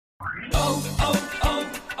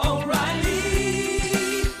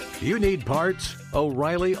O'Reilly. You need parts?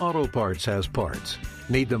 O'Reilly Auto Parts has parts.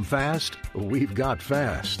 Need them fast? We've got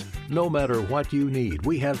fast. No matter what you need,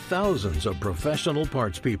 we have thousands of professional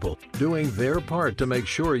parts people doing their part to make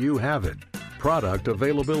sure you have it. Product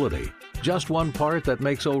availability. Just one part that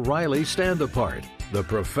makes O'Reilly stand apart. The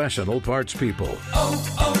professional parts people.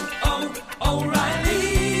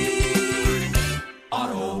 O'Reilly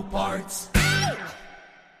Auto Parts.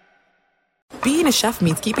 Being a chef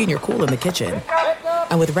means keeping your cool in the kitchen.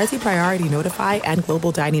 And with Resi Priority Notify and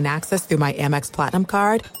Global Dining Access through my Amex Platinum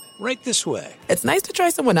card, right this way. It's nice to try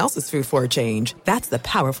someone else's food for a change. That's the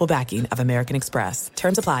powerful backing of American Express.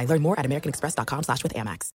 Terms apply. Learn more at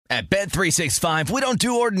americanexpress.com/withAmex. At Bet365, we don't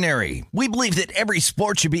do ordinary. We believe that every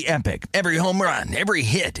sport should be epic. Every home run, every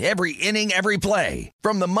hit, every inning, every play.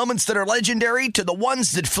 From the moments that are legendary to the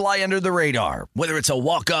ones that fly under the radar. Whether it's a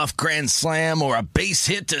walk-off grand slam or a base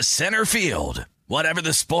hit to center field. Whatever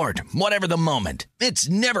the sport, whatever the moment, it's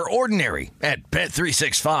never ordinary at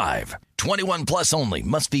Bet365. 21 plus only.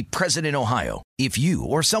 Must be present in Ohio. If you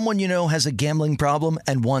or someone you know has a gambling problem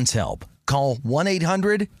and wants help, call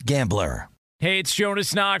 1-800-GAMBLER. Hey, it's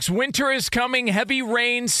Jonas Knox. Winter is coming. Heavy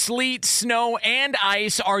rain, sleet, snow, and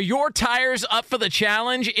ice. Are your tires up for the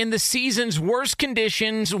challenge? In the season's worst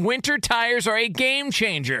conditions, winter tires are a game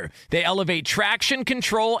changer. They elevate traction,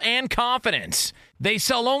 control, and confidence. They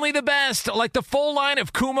sell only the best, like the full line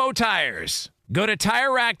of Kumho tires. Go to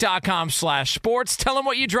TireRack.com/sports. Tell them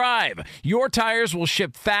what you drive. Your tires will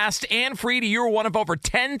ship fast and free to you, one of over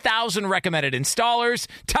 10,000 recommended installers.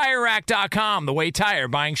 TireRack.com, the way tire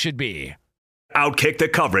buying should be. Outkick the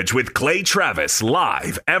coverage with Clay Travis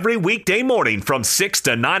live every weekday morning from 6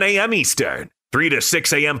 to 9 a.m. Eastern, 3 to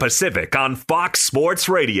 6 a.m. Pacific on Fox Sports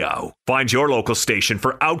Radio. Find your local station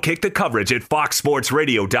for Outkick the coverage at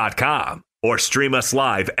foxsportsradio.com or stream us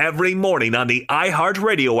live every morning on the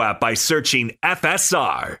iHeartRadio app by searching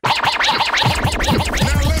FSR. Now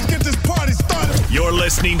let's get this party started. You're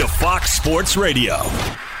listening to Fox Sports Radio.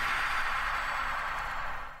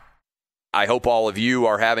 I hope all of you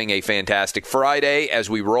are having a fantastic Friday as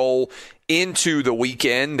we roll into the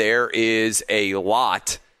weekend. There is a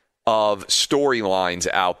lot of storylines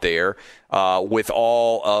out there with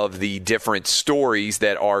all of the different stories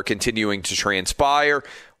that are continuing to transpire.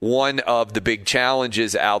 One of the big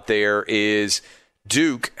challenges out there is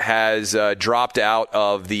Duke has dropped out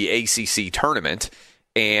of the ACC tournament.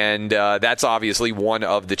 And that's obviously one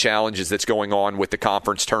of the challenges that's going on with the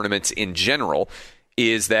conference tournaments in general.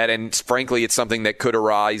 Is that, and frankly, it's something that could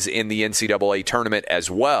arise in the NCAA tournament as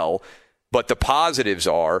well. But the positives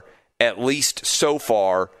are, at least so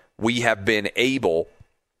far, we have been able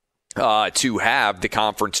to have the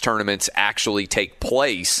conference tournaments actually take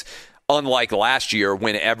place, unlike last year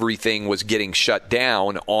when everything was getting shut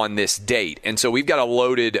down on this date. And so we've got a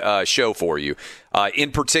loaded show for you.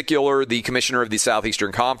 In particular, the commissioner of the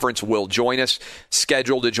Southeastern Conference will join us,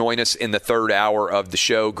 scheduled to join us in the third hour of the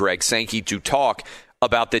show, Greg Sankey, to talk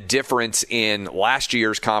about the difference in last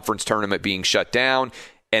year's conference tournament being shut down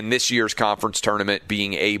and this year's conference tournament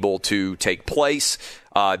being able to take place.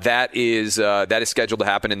 That is scheduled to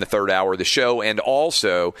happen in the third hour of the show. And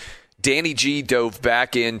also, Danny G dove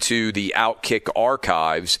back into the Outkick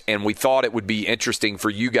archives, and we thought it would be interesting for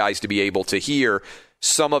you guys to be able to hear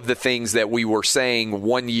some of the things that we were saying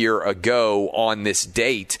 1 year ago on this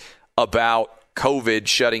date about COVID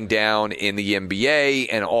shutting down in the NBA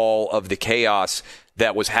and all of the chaos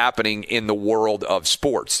that was happening in the world of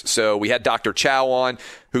sports. So we had Dr. Chow on,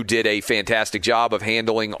 who did a fantastic job of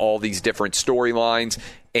handling all these different storylines,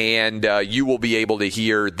 and you will be able to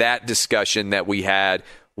hear that discussion that we had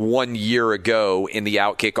 1 year ago in the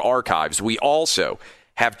Outkick archives. We also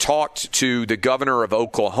have talked to the governor of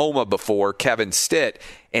Oklahoma before, Kevin Stitt,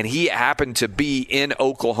 and he happened to be in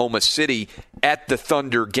Oklahoma City at the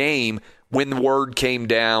Thunder game when the word came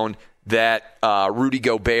down that Rudy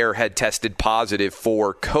Gobert had tested positive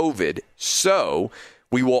for COVID. So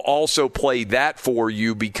we will also play that for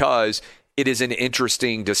you because it is an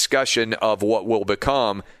interesting discussion of what will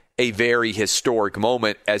become a very historic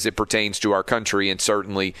moment as it pertains to our country and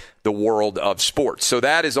certainly the world of sports. So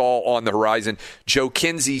that is all on the horizon. Joe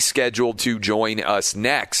Kinsey scheduled to join us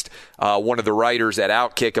next. One of the writers at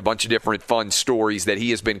Outkick, a bunch of different fun stories that he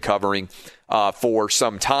has been covering for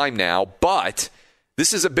some time now. But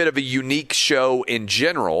this is a bit of a unique show in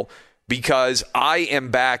general because I am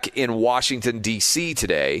back in Washington, D.C.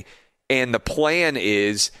 today, and the plan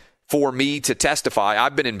is for me to testify.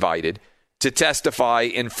 I've been invited to testify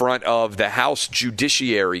in front of the House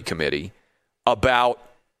Judiciary Committee about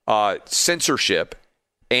censorship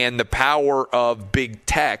and the power of big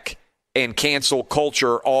tech and cancel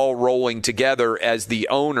culture all rolling together as the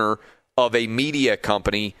owner of a media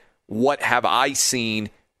company. What have I seen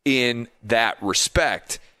in that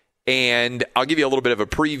respect? And I'll give you a little bit of a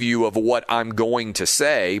preview of what I'm going to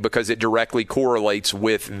say because it directly correlates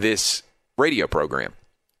with this radio program.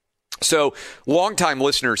 So longtime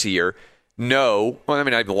listeners here know,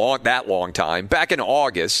 not that long time. Back in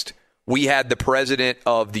August, we had the President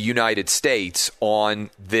of the United States on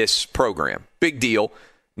this program. Big deal,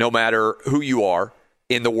 no matter who you are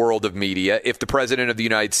in the world of media. If the President of the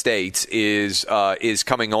United States is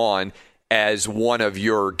coming on as one of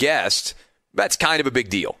your guests, that's kind of a big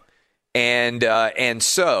deal. And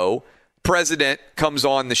so President comes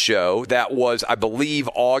on the show. That was, I believe,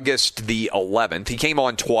 August the 11th. He came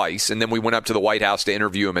on twice, and then we went up to the White House to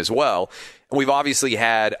interview him as well. And we've obviously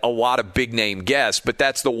had a lot of big-name guests, but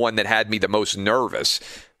that's the one that had me the most nervous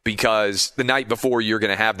because the night before you're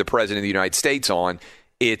going to have the President of the United States on,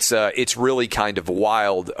 it's really kind of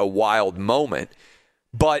a wild moment.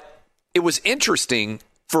 But it was interesting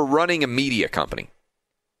for running a media company.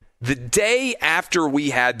 The day after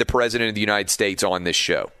we had the President of the United States on this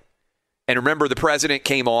show, and remember, the President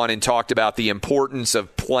came on and talked about the importance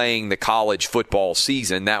of playing the college football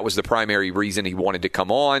season. That was the primary reason he wanted to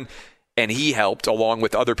come on, and he helped, along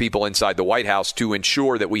with other people inside the White House, to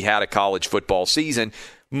ensure that we had a college football season.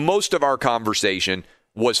 Most of our conversation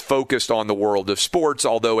was focused on the world of sports,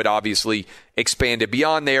 although it obviously expanded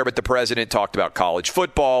beyond there. But the President talked about college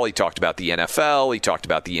football. He talked about the NFL. He talked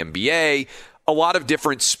about the NBA. A lot of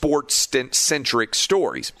different sports-centric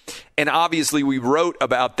stories. And obviously, we wrote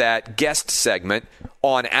about that guest segment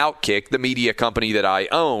on Outkick, the media company that I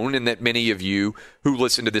own and that many of you who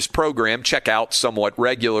listen to this program check out somewhat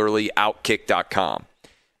regularly, Outkick.com.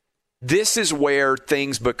 This is where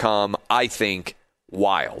things become, I think,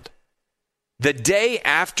 wild. The day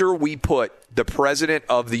after we put the President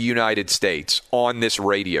of the United States on this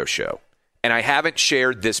radio show, and I haven't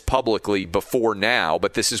shared this publicly before now,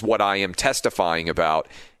 but this is what I am testifying about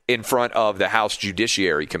in front of the House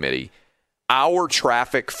Judiciary Committee. Our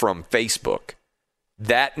traffic from Facebook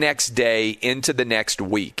that next day into the next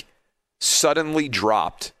week suddenly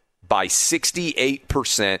dropped by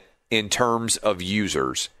 68% in terms of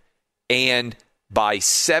users and by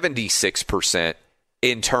 76%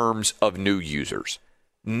 in terms of new users.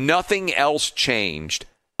 Nothing else changed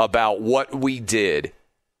about what we did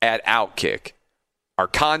at Outkick. Our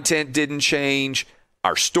content didn't change.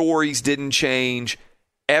 Our stories didn't change.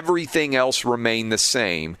 Everything else remained the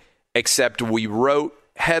same, except we wrote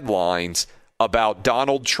headlines about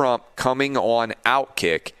Donald Trump coming on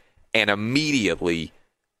Outkick, and immediately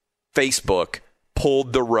Facebook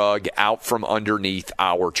pulled the rug out from underneath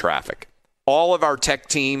our traffic. All of our tech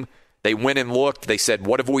team, they went and looked. They said,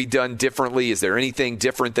 what have we done differently? Is there anything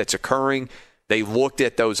different that's occurring? They looked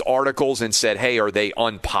at those articles and said, hey, are they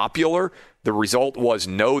unpopular? The result was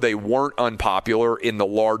no, they weren't unpopular in the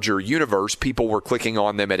larger universe. People were clicking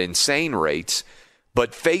on them at insane rates.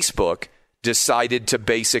 But Facebook decided to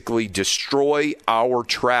basically destroy our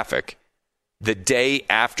traffic the day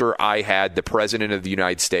after I had the President of the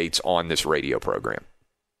United States on this radio program.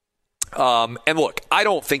 And look, I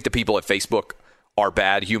don't think the people at Facebook are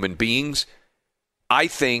bad human beings. I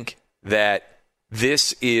think that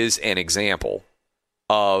this is an example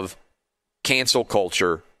of cancel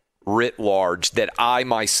culture writ large that I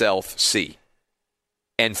myself see.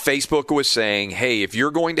 And Facebook was saying, hey, if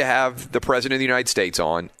you're going to have the President of the United States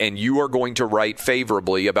on and you are going to write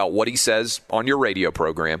favorably about what he says on your radio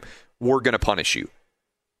program, we're going to punish you.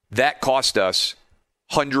 That cost us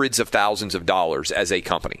hundreds of thousands of dollars as a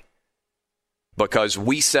company because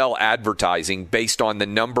we sell advertising based on the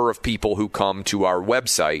number of people who come to our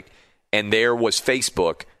website. And there was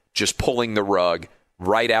Facebook just pulling the rug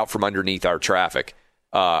right out from underneath our traffic,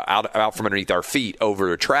 out from underneath our feet over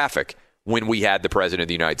the traffic when we had the President of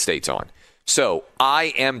the United States on. So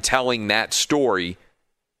I am telling that story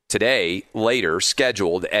today, later,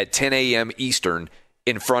 scheduled at 10 a.m. Eastern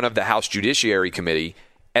in front of the House Judiciary Committee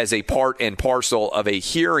as a part and parcel of a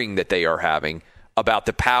hearing that they are having about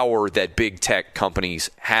the power that big tech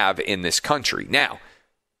companies have in this country. Now,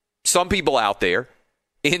 some people out there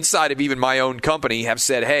inside of even my own company have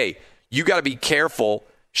said, hey, you got to be careful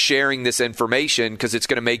sharing this information because it's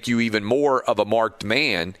going to make you even more of a marked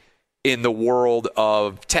man in the world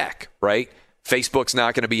of tech, right? Facebook's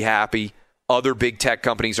not going to be happy. Other big tech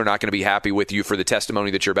companies are not going to be happy with you for the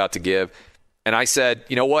testimony that you're about to give. And I said,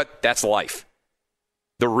 you know what? That's life.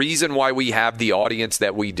 The reason why we have the audience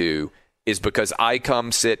that we do is because I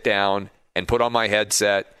come sit down and put on my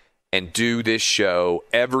headset and do this show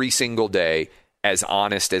every single day as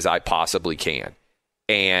honest as I possibly can.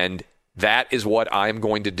 And That is what I'm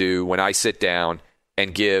going to do when I sit down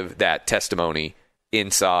and give that testimony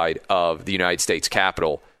inside of the United States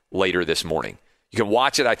Capitol later this morning. You can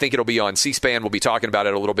watch it. I think it'll be on C-SPAN. We'll be talking about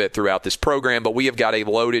it a little bit throughout this program, but we have got a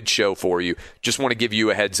loaded show for you. Just want to give you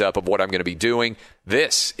a heads up of what I'm going to be doing.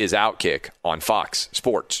 This is Outkick on Fox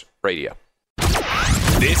Sports Radio.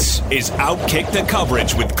 This is Outkick the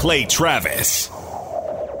Coverage with Clay Travis.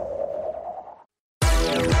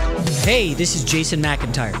 Hey, this is Jason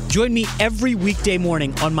McIntyre. Join me every weekday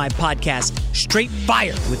morning on my podcast, Straight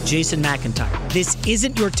Fire with Jason McIntyre. This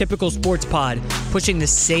isn't your typical sports pod pushing the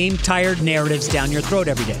same tired narratives down your throat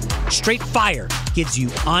every day. Straight Fire gives you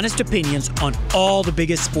honest opinions on all the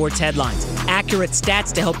biggest sports headlines, accurate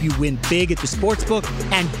stats to help you win big at the sportsbook,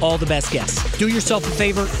 and all the best guests. Do yourself a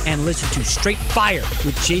favor and listen to Straight Fire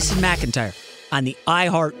with Jason McIntyre on the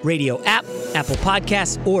iHeartRadio app, Apple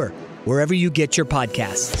Podcasts, or wherever you get your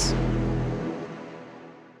podcasts.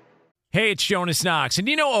 Hey, it's Jonas Knox, and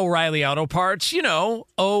you know O'Reilly Auto Parts. You know,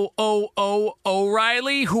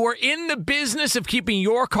 O'Reilly, who are in the business of keeping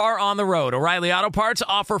your car on the road. O'Reilly Auto Parts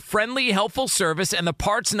offer friendly, helpful service and the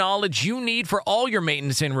parts knowledge you need for all your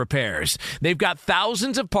maintenance and repairs. They've got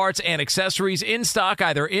thousands of parts and accessories in stock,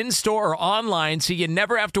 either in-store or online, so you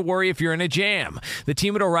never have to worry if you're in a jam. The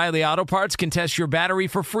team at O'Reilly Auto Parts can test your battery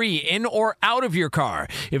for free in or out of your car.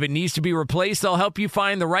 If it needs to be replaced, they'll help you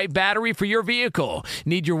find the right battery for your vehicle.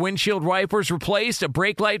 Need your windshield wipers replaced, a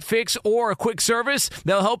brake light fix, or a quick service?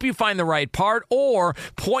 They'll help you find the right part or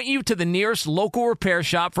point you to the nearest local repair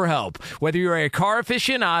shop for help. Whether you're a car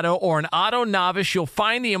aficionado or an auto novice, you'll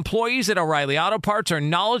find the employees at O'Reilly Auto Parts are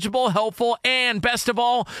knowledgeable, helpful, and best of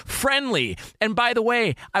all, friendly. And by the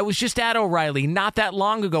way, I was just at O'Reilly not that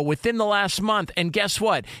long ago, within the last month, and guess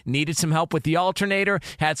what? Needed some help with the alternator,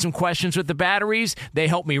 had some questions with the batteries. They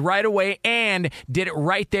helped me right away and did it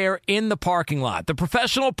right there in the parking lot. The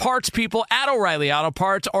professional parts people at O'Reilly Auto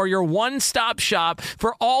Parts are your one-stop shop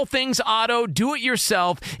for all things auto,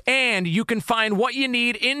 do-it-yourself, and you can find what you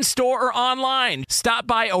need in-store or online. Stop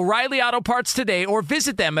by O'Reilly Auto Parts today or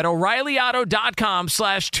visit them at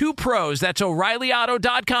O'ReillyAuto.com/2pros. That's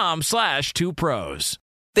O'ReillyAuto.com/2pros.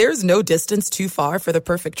 There's no distance too far for the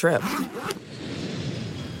perfect trip.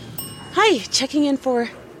 Hi, checking in for...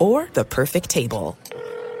 Or the perfect table.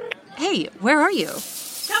 Hey, where are you?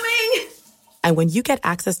 Coming! And when you get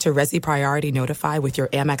access to Resi Priority Notify with your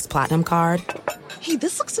Amex Platinum card... Hey,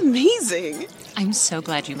 this looks amazing. I'm so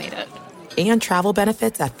glad you made it. And travel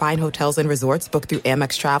benefits at fine hotels and resorts booked through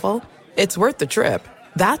Amex Travel, it's worth the trip.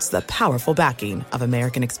 That's the powerful backing of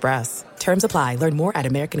American Express. Terms apply. Learn more at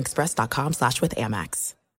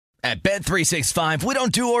americanexpress.com/withAmex. At Bet365, we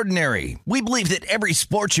don't do ordinary. We believe that every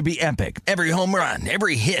sport should be epic. Every home run,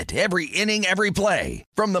 every hit, every inning, every play.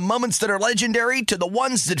 From the moments that are legendary to the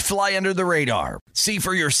ones that fly under the radar. See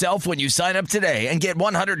for yourself when you sign up today and get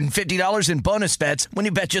 $150 in bonus bets when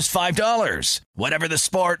you bet just $5. Whatever the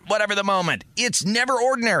sport, whatever the moment, it's never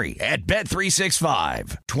ordinary at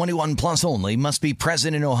Bet365. 21 plus only. Must be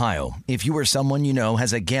present in Ohio. If you or someone you know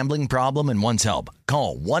has a gambling problem and wants help,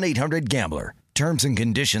 call 1-800-GAMBLER. Terms and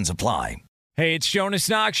conditions apply. Hey, it's Jonas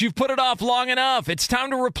Knox. You've put it off long enough. It's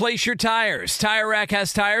time to replace your tires. Tire Rack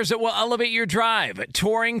has tires that will elevate your drive.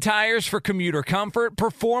 Touring tires for commuter comfort,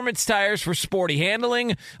 performance tires for sporty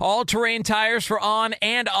handling, all-terrain tires for on-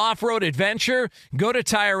 and off-road adventure. Go to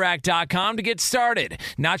TireRack.com to get started.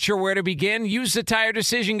 Not sure where to begin? Use the Tire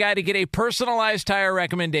Decision Guide to get a personalized tire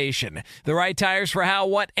recommendation. The right tires for how,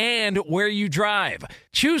 what, and where you drive.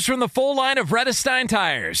 Choose from the full line of Redestein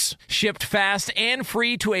tires. Shipped fast and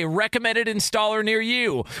free to a recommended installer near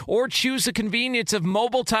you, or choose the convenience of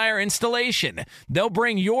mobile tire installation. They'll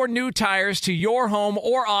bring your new tires to your home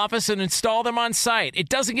or office and install them on site. It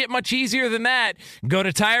doesn't get much easier than that. Go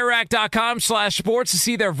to TireRack.com/sports to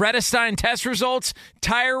see their Redestein test results,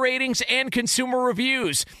 tire ratings, and consumer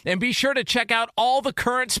reviews. And be sure to check out all the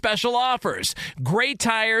current special offers. Great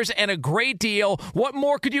tires and a great deal. What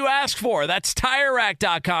more could you ask for? That's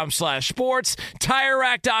TireRack.com/sports.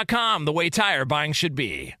 TireRack.com, the way tire buying should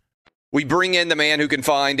be. We bring in the man who can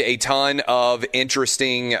find a ton of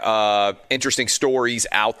interesting stories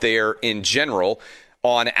out there in general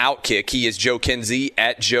on Outkick. He is Joe Kinsey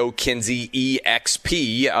at Joe Kinsey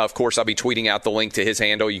EXP. Of course, I'll be tweeting out the link to his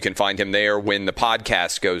handle. You can find him there when the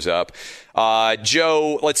podcast goes up.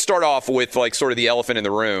 Joe, let's start off with like sort of the elephant in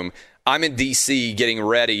the room. I'm in D.C. getting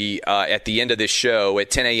ready at the end of this show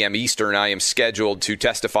at 10 a.m. Eastern. I am scheduled to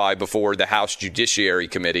testify before the House Judiciary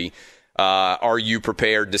Committee. Are you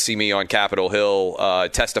prepared to see me on Capitol Hill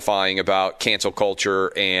testifying about cancel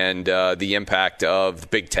culture and the impact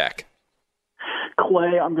of big tech?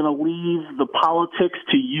 Clay, I'm going to leave the politics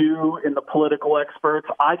to you and the political experts.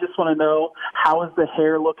 I just want to know, how is the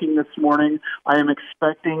hair looking this morning? I am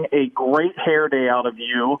expecting a great hair day out of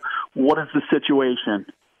you. What is the situation?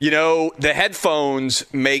 You know, the headphones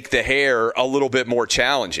make the hair a little bit more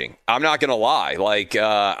challenging. I'm not going to lie. Like,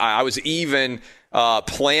 I was even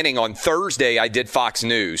planning on Thursday, I did Fox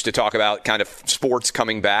News to talk about kind of sports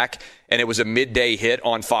coming back, and it was a midday hit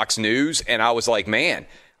on Fox News, and I was like, man,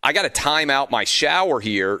 I got to time out my shower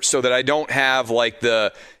here so that I don't have like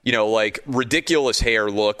the, like ridiculous hair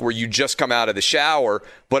look where you just come out of the shower,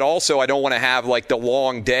 but also I don't want to have like the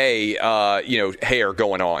long day, hair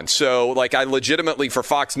going on. So like I legitimately for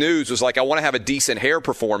Fox News was like, I want to have a decent hair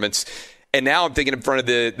performance. And now I'm thinking in front of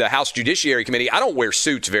the House Judiciary Committee, I don't wear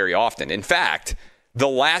suits very often. In fact, the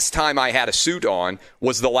last time I had a suit on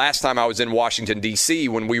was the last time I was in Washington, D.C.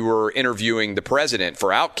 when we were interviewing the president for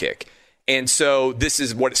Outkick. And so this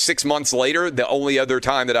is 6 months later, the only other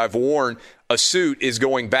time that I've worn a suit is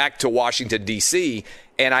going back to Washington, D.C.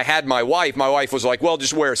 And I had my wife was like, well,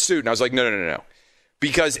 just wear a suit. And I was like, no.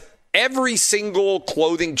 Because every single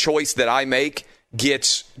clothing choice that I make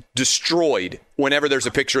gets destroyed whenever there's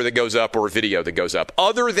a picture that goes up or a video that goes up.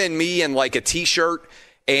 Other than me in like a T-shirt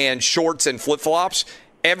and shorts and flip-flops,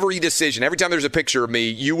 every decision, every time there's a picture of me,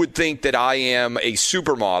 you would think that I am a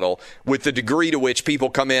supermodel with the degree to which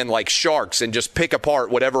people come in like sharks and just pick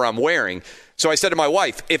apart whatever I'm wearing. So I said to my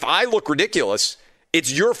wife, if I look ridiculous,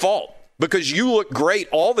 it's your fault because you look great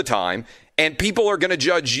all the time and people are going to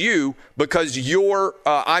judge you because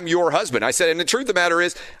I'm your husband. I said, and the truth of the matter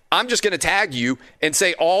is, I'm just going to tag you and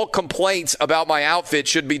say all complaints about my outfit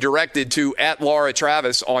should be directed to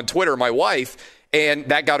 @LauraTravis on Twitter, my wife. And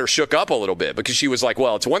that got her shook up a little bit because she was like,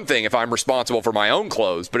 well, it's one thing if I'm responsible for my own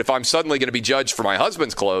clothes, but if I'm suddenly going to be judged for my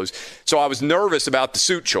husband's clothes. So I was nervous about the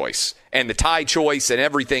suit choice and the tie choice and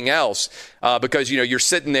everything else because, you're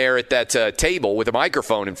sitting there at that table with a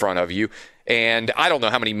microphone in front of you. And I don't know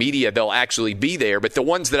how many media they'll actually be there, but the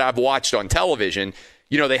ones that I've watched on television,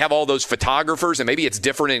 they have all those photographers, and maybe it's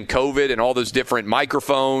different in COVID and all those different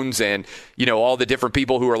microphones and, all the different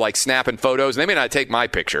people who are like snapping photos. And they may not take my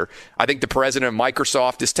picture. I think the president of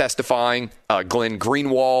Microsoft is testifying, Glenn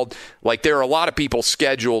Greenwald. Like there are a lot of people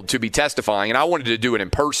scheduled to be testifying. And I wanted to do it in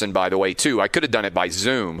person, by the way, too. I could have done it by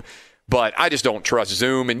Zoom, but I just don't trust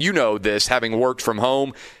Zoom. And you know this, having worked from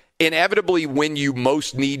home. Inevitably, when you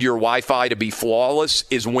most need your Wi-Fi to be flawless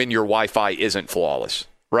is when your Wi-Fi isn't flawless,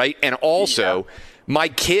 right? And also, my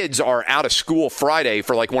kids are out of school Friday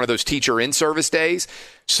for like one of those teacher in-service days.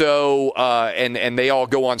 So, and they all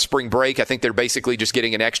go on spring break. I think they're basically just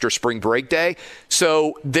getting an extra spring break day.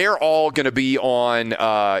 So they're all going to be on,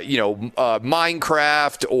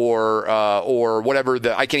 Minecraft or whatever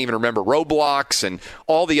I can't even remember, Roblox and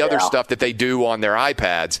all the other stuff that they do on their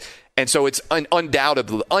iPads. And so it's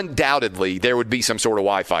undoubtedly there would be some sort of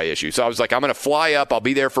Wi-Fi issue. So I was like, I'm going to fly up. I'll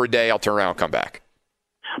be there for a day. I'll turn around and come back.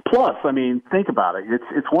 Plus, I mean, think about it.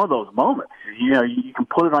 It's one of those moments. You can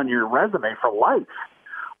put it on your resume for life.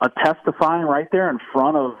 Testifying right there in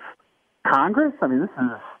front of Congress. I mean, this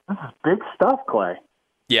is big stuff, Clay.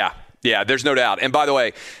 Yeah, there's no doubt. And by the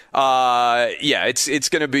way, it's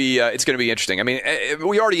going to be interesting. I mean,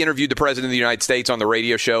 we already interviewed the president of the United States on the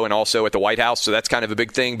radio show and also at the White House, so that's kind of a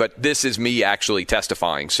big thing. But this is me actually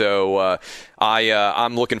testifying, so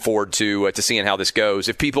I'm looking forward to seeing how this goes.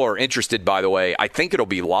 If people are interested, by the way, I think it'll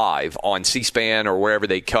be live on C-SPAN or wherever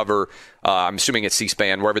they cover. I'm assuming it's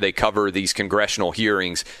C-SPAN, wherever they cover these congressional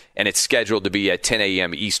hearings, and it's scheduled to be at 10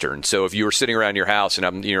 a.m. Eastern. So if you were sitting around your house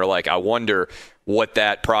and you're like, I wonder what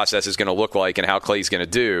that process is going to look like and how Clay's going to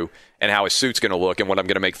do and how his suit's going to look and what I'm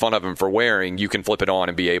going to make fun of him for wearing, you can flip it on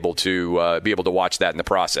and be able to watch that in the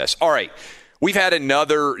process. All right. We've had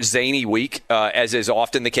another zany week, as is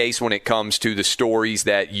often the case when it comes to the stories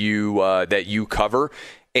that you cover.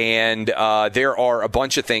 And there are a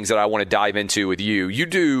bunch of things that I want to dive into with you. You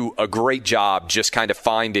do a great job just kind of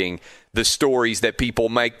finding the stories that people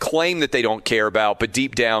might claim that they don't care about, but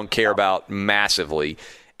deep down care about massively.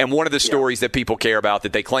 And one of the stories that people care about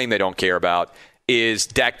that they claim they don't care about is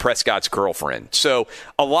Dak Prescott's girlfriend. So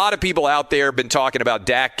a lot of people out there have been talking about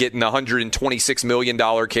Dak getting the $126 million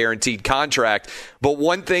guaranteed contract. But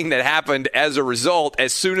one thing that happened as a result,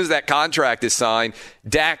 as soon as that contract is signed,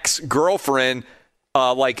 Dak's girlfriend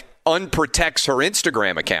unprotects her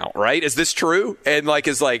Instagram account, right? Is this true? And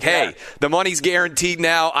is like, hey, the money's guaranteed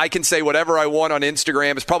now. I can say whatever I want on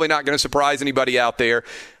Instagram. It's probably not going to surprise anybody out there.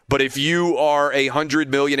 But if you are a $100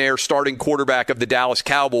 millionaire starting quarterback of the Dallas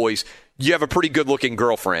Cowboys, you have a pretty good-looking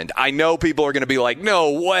girlfriend. I know people are going to be like,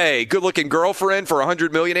 no way, good-looking girlfriend for a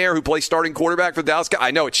 $100 millionaire who plays starting quarterback for the Dallas Cowboys.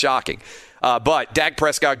 I know it's shocking. But Dak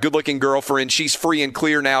Prescott, good-looking girlfriend. She's free and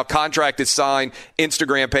clear now. Contract is signed.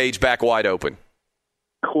 Instagram page back wide open.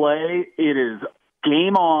 Clay, it is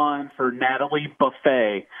game on for Natalie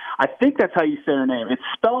Buffet. I think that's how you say her name. It's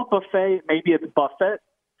spelled Buffet. Maybe it's Buffett.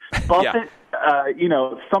 Buffett,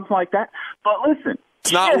 something like that. But listen.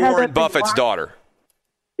 It's not Warren Buffett's daughter.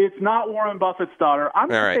 It's not Warren Buffett's daughter. I'm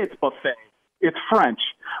going to say it's Buffet. It's French.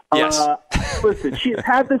 Yes. Listen, she has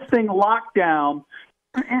had this thing locked down.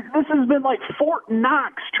 This has been like Fort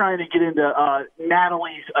Knox trying to get into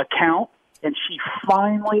Natalie's account, and she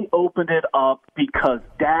finally opened it up because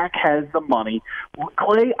Dak has the money.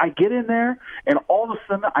 Clay, I get in there, and all of a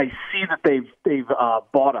sudden I see that they've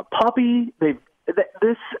bought a puppy.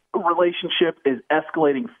 This relationship is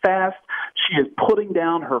escalating fast. She is putting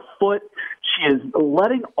down her foot. She is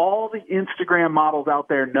letting all the Instagram models out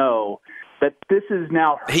there know that this is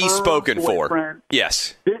now her He's spoken boyfriend. for.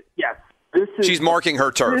 Yes. Yes. She's marking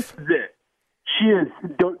her turf. This is it. She is.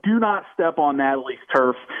 Do not step on Natalie's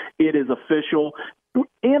turf. It is official.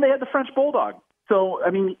 And they had the French Bulldog. So, I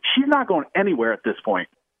mean, she's not going anywhere at this point.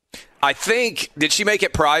 I think, did she make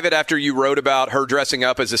it private after you wrote about her dressing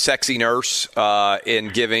up as a sexy nurse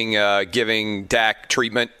and giving Dak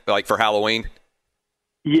treatment, like for Halloween?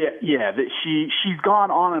 Yeah. She's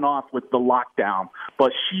gone on and off with the lockdown,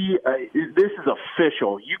 but this is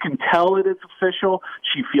official. You can tell it is official.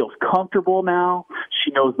 She feels comfortable now.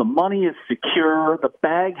 She knows the money is secure. The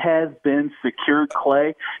bag has been secured,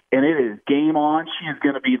 Clay, and it is game on. She is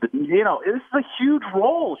going to be this is a huge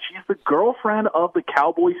role. She's the girlfriend of the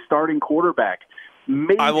Cowboys starting quarterback.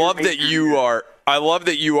 I love that you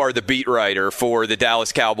are the beat writer for the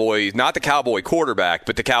Dallas Cowboys, not the Cowboy quarterback,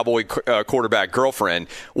 but the Cowboy quarterback girlfriend.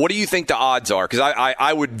 What do you think the odds are? Because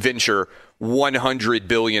I would venture 100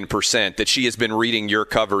 billion% that she has been reading your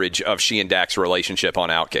coverage of she and Dak's relationship on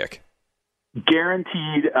Outkick.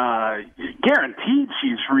 Guaranteed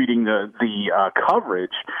she's reading the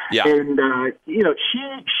coverage. Yeah. And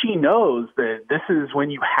she knows that this is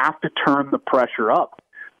when you have to turn the pressure up.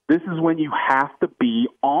 This is when you have to be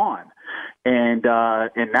on, and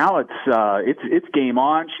now it's game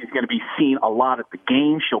on. She's going to be seen a lot at the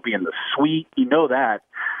game. She'll be in the suite, you know that.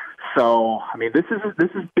 So I mean, this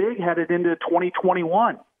is big headed into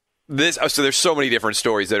 2021. So there's so many different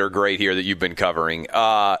stories that are great here that you've been covering.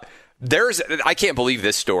 I can't believe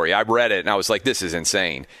this story. I read it and I was like, this is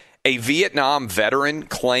insane. A Vietnam veteran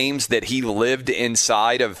claims that he lived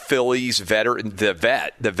inside of Philly's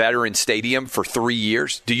the Veteran Stadium for 3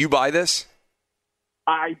 years. Do you buy this?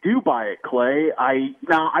 I do buy it, Clay. I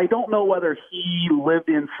don't know whether he lived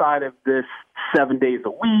inside of this 7 days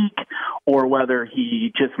a week or whether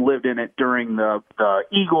he just lived in it during the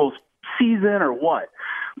Eagles season or what.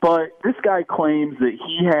 But this guy claims that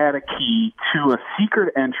he had a key to a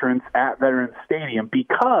secret entrance at Veterans Stadium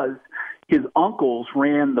because his uncles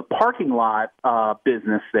ran the parking lot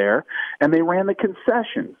business there, and they ran the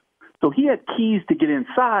concessions. So he had keys to get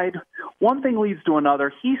inside. One thing leads to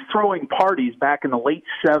another. He's throwing parties back in the late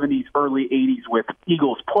 70s, early 80s with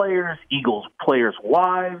Eagles players'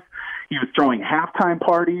 wives. He was throwing halftime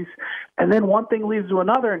parties. And then one thing leads to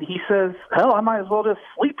another, and he says, hell, I might as well just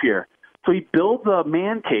sleep here. So he builds a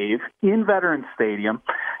man cave in Veterans Stadium,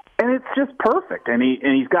 and it's just perfect. And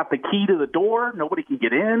he's got the key to the door. Nobody can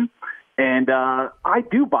get in. And I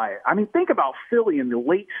do buy it. I mean, think about Philly in the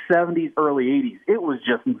late 70s, early 80s. It was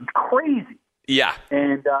just crazy. Yeah.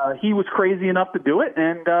 And he was crazy enough to do it,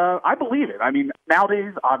 and I believe it. I mean,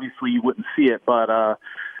 nowadays, obviously, you wouldn't see it, but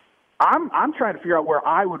I'm trying to figure out where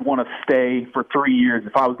I would want to stay for 3 years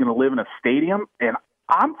if I was going to live in a stadium, and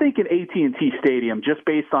I'm thinking AT&T Stadium just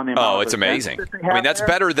based on the amount of it's amazing. I mean, that's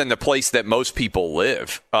better than the place that most people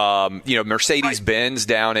live. Mercedes-Benz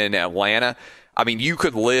down in Atlanta. I mean, you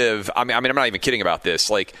could live – I mean, I'm not even kidding about this.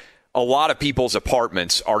 Like, a lot of people's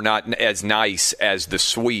apartments are not as nice as the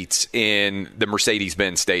suites in the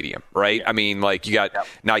Mercedes-Benz Stadium, right? I mean, like, you got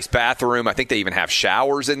nice bathroom. I think they even have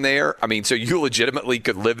showers in there. I mean, so you legitimately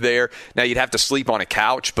could live there. Now, you'd have to sleep on a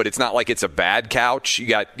couch, but it's not like it's a bad couch. You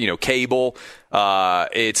got, cable.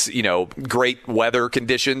 It's, great weather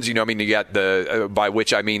conditions. I mean, you got by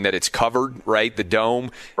which I mean that it's covered, right? The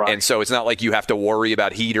dome. Right. And so it's not like you have to worry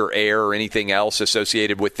about heat or air or anything else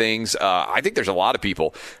associated with things. I think there's a lot of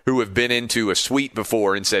people who have been into a suite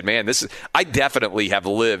before and said, man, I definitely have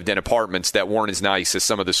lived in apartments that weren't as nice as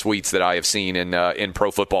some of the suites that I have seen in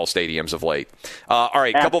pro football stadiums of late. All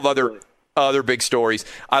right. A couple of other big stories.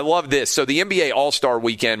 I love this. So the NBA All-Star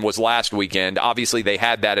Weekend was last weekend. Obviously, they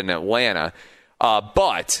had that in Atlanta.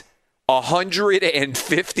 But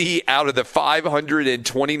 150 out of the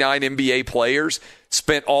 529 NBA players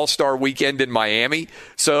spent All-Star weekend in Miami.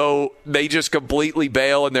 So they just completely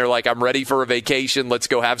bail and they're like, I'm ready for a vacation. Let's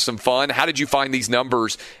go have some fun. How did you find these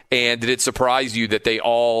numbers? And did it surprise you that they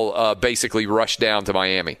all basically rushed down to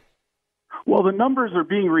Miami? Well, the numbers are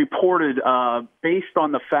being reported based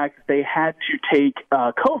on the fact that they had to take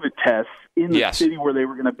COVID tests in the city where they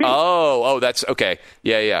were going to be. Oh, that's okay.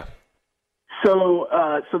 Yeah. So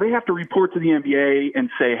they have to report to the NBA and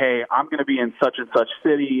say, hey, I'm going to be in such and such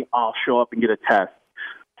city. I'll show up and get a test.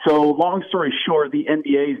 So long story short, the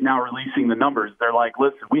NBA is now releasing the numbers. They're like,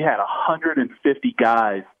 listen, we had 150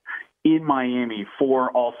 guys in Miami for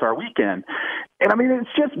All-Star Weekend. And, I mean, it's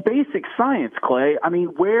just basic science, Clay. I mean,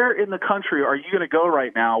 where in the country are you going to go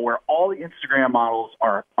right now where all the Instagram models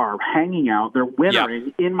are hanging out? They're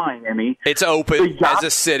wintering in Miami. It's open as a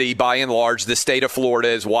city, by and large. The state of Florida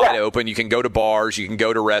is wide open. You can go to bars. You can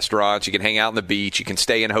go to restaurants. You can hang out on the beach. You can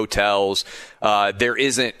stay in hotels. There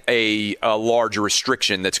isn't a large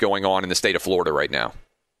restriction that's going on in the state of Florida right now.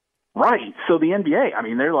 Right. So the NBA, I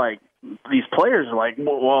mean, they're like, these players are like,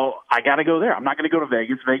 well, I got to go there. I'm not going to go to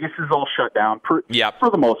Vegas. Vegas is all shut down for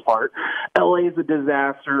the most part. LA is a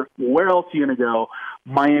disaster. Where else are you going to go?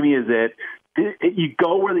 Miami is it. You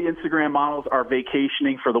go where the Instagram models are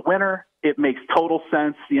vacationing for the winter. It makes total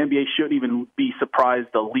sense. The NBA shouldn't even be surprised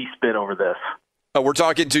the least bit over this. We're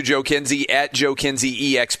talking to Joe Kinsey at Joe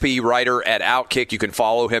Kinsey EXP, writer at Outkick. You can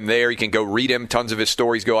follow him there. You can go read him. Tons of his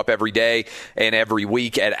stories go up every day and every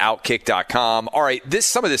week at Outkick.com. All right,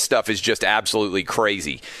 some of this stuff is just absolutely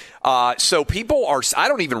crazy. So people are – I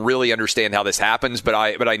don't even really understand how this happens, but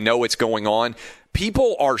I know it's going on.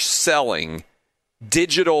 People are selling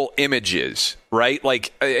digital images, right?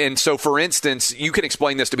 Like, and so, for instance, you can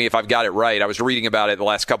explain this to me if I've got it right. I was reading about it the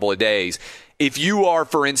last couple of days. If you are,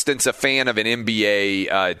 for instance, a fan of an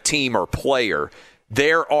NBA team or player,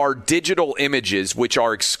 there are digital images which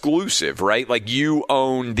are exclusive, right? Like you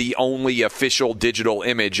own the only official digital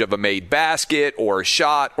image of a made basket or a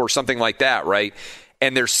shot or something like that, right?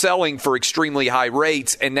 And they're selling for extremely high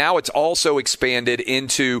rates. And now it's also expanded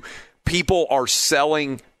into people are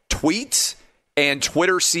selling tweets, and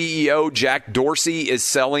Twitter CEO Jack Dorsey is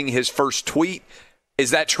selling his first tweet.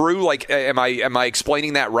 Is that true? Like, am I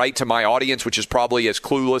explaining that right to my audience, which is probably as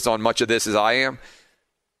clueless on much of this as I am?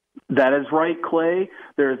 That is right, Clay.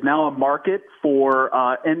 There is now a market for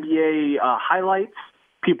NBA highlights.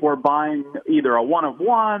 People are buying either a 1 of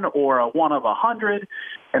 1 or a 1 of 100,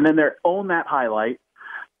 and then they own that highlight.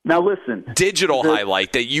 Now, listen. Digital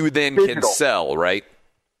highlight that you then can sell, right?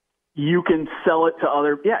 You can sell it to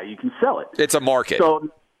other – you can sell it. It's a market. So,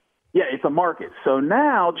 it's a market. So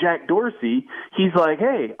now Jack Dorsey, he's like,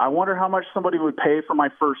 hey, I wonder how much somebody would pay for my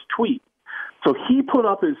first tweet. So he put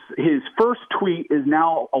up his first tweet is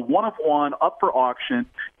now a 1 of 1 up for auction.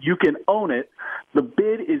 You can own it. The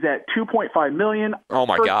bid is at $2.5 million. Oh,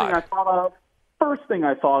 my God. First thing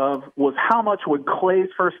I thought of was how much would Clay's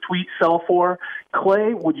first tweet sell for?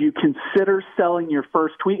 Clay, would you consider selling your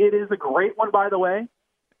first tweet? It is a great one, by the way.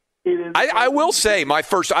 I will say my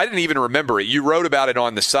first – I didn't even remember it. You wrote about it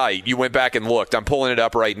on the site. You went back and looked. I'm pulling it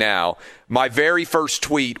up right now. My very first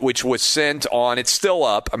tweet, which was sent on – it's still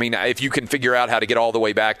up. I mean, if you can figure out how to get all the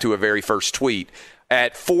way back to a very first tweet.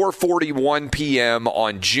 At 4:41 p.m.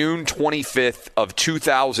 on June 25th of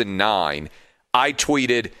 2009, I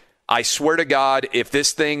tweeted, I swear to God, if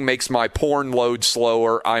this thing makes my porn load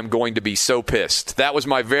slower, I'm going to be so pissed. That was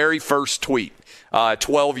my very first tweet.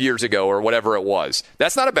 12 years ago or whatever it was.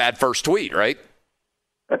 That's not a bad first tweet, right?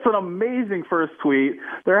 That's an amazing first tweet.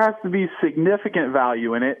 There has to be significant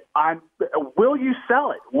value in it. Will you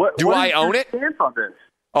sell it? What I own it? Stance on this?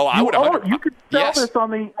 Oh, I would. You could sell this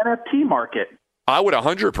on the NFT market. I would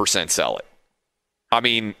 100% sell it. I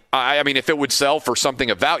mean, if it would sell for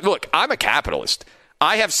something of value. Look, I'm a capitalist.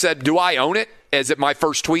 I have said, do I own it? Is it my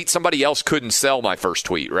first tweet? Somebody else couldn't sell my first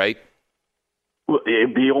tweet, right? Well,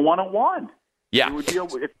 it'd be a 1 of 1. Yeah. If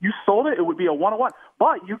you sold it, it would be a 1 of 1.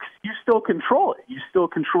 But you still control it. You still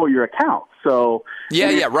control your account. So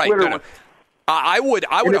right. No. I would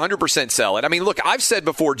 100% sell it. I mean, look, I've said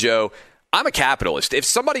before, Joe, I'm a capitalist. If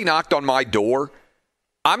somebody knocked on my door,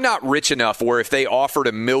 I'm not rich enough where if they offered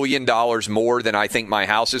 $1 million more than I think my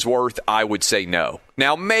house is worth, I would say no.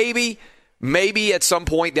 Now, maybe at some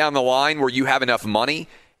point down the line where you have enough money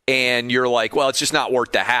and you're like, well, it's just not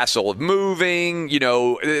worth the hassle of moving. You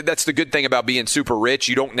know, that's the good thing about being super rich.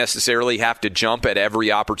 You don't necessarily have to jump at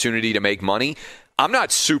every opportunity to make money. I'm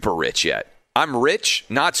not super rich yet. I'm rich,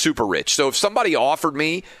 not super rich. So if somebody offered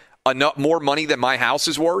me enough more money than my house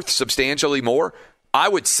is worth, substantially more, I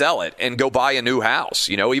would sell it and go buy a new house,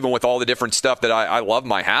 even with all the different stuff that I love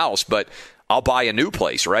my house, but I'll buy a new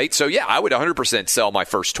place, right? So, yeah, I would 100% sell my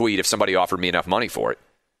first tweet if somebody offered me enough money for it.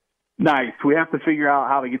 Nice. We have to figure out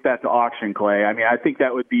how to get that to auction, Clay. I mean, I think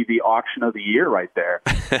that would be the auction of the year right there.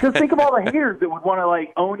 Just think of all the haters that would want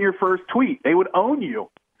to, own your first tweet. They would own you.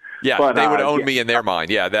 Yeah, but, they would own me in their mind.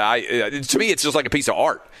 Yeah, to me, it's just like a piece of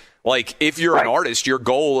art. Like, if you're an artist, your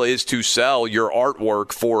goal is to sell your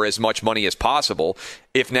artwork for as much money as possible.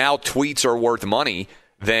 If now tweets are worth money,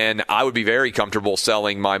 then I would be very comfortable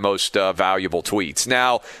selling my most valuable tweets.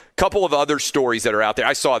 Now, a couple of other stories that are out there.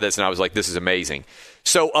 I saw this and I was like, this is amazing.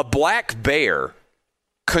 So a black bear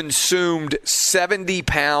consumed 70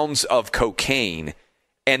 pounds of cocaine,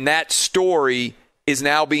 and that story is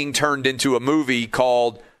now being turned into a movie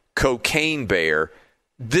called Cocaine Bear.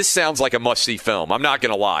 This sounds like a must-see film. I'm not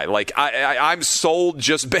going to lie. I'm sold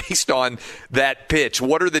just based on that pitch.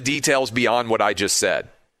 What are the details beyond what I just said?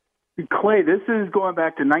 Clay, this is going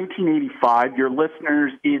back to 1985. Your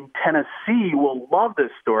listeners in Tennessee will love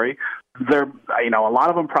this story. A lot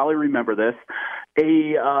of them probably remember this.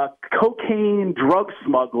 A cocaine drug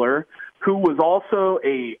smuggler who was also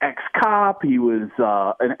a ex-cop. He was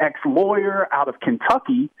an ex-lawyer out of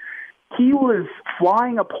Kentucky. He was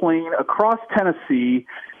flying a plane across Tennessee.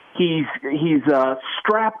 He's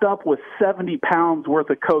strapped up with 70 pounds worth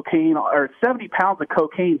of cocaine, or 70 pounds of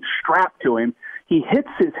cocaine strapped to him. He hits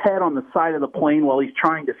his head on the side of the plane while he's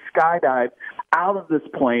trying to skydive out of this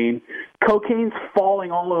plane. Cocaine's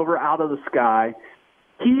falling all over out of the sky.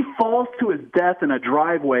 He falls to his death in a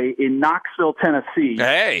driveway in Knoxville, Tennessee.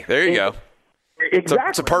 Hey, there you go. Exactly.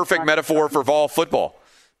 It's a perfect metaphor for fall football.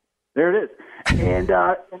 There it is. And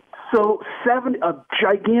so a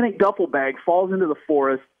gigantic duffel bag falls into the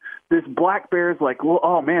forest. This black bear is like, well,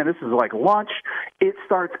 oh, man, this is like lunch. It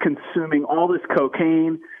starts consuming all this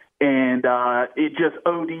cocaine, and it just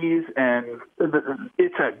ODs. And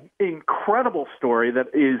it's an incredible story that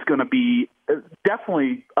is going to be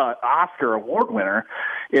definitely an Oscar award winner.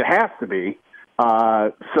 It has to be.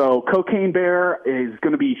 So Cocaine Bear is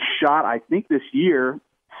going to be shot, I think, this year.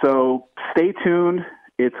 So stay tuned.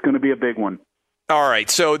 It's going to be a big one. All right,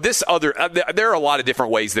 so there are a lot of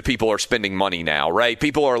different ways that people are spending money now, right?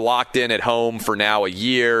 People are locked in at home for now a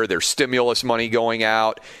year. There's stimulus money going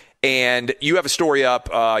out. And you have a story up,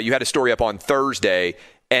 you had a story up on Thursday.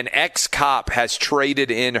 An ex-cop has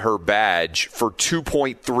traded in her badge for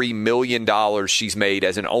 $2.3 million she's made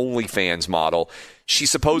as an OnlyFans model.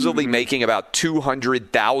 She's supposedly making about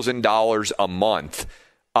 $200,000 a month.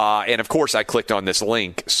 And, of course, I clicked on this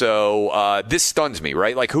link. So this stuns me,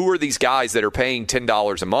 right? Like, who are these guys that are paying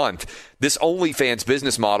 $10 a month? This OnlyFans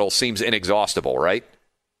business model seems inexhaustible, right?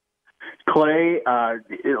 Clay,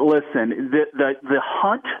 listen, the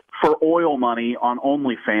hunt for oil money on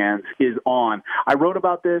OnlyFans is on. I wrote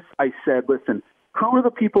about this. I said, listen, who are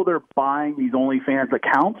the people that are buying these OnlyFans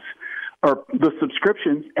accounts or the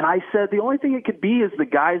subscriptions? And I said the only thing it could be is the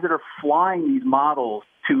guys that are flying these models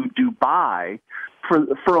to Dubai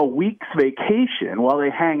for a week's vacation while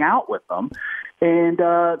they hang out with them. And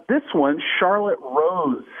this one, Charlotte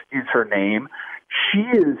Rose is her name. She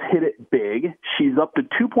has hit it big. She's up to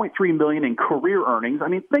 $2.3 million in career earnings. I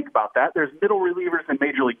mean, think about that. There's middle relievers in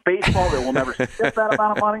Major League Baseball that will never get that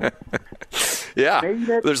amount of money. Yeah,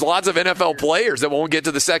 there's lots of NFL players that won't get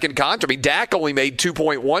to the second contract. I mean, Dak only made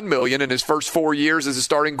 $2.1 million in his first 4 years as a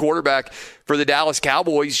starting quarterback for the Dallas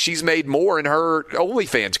Cowboys. She's made more in her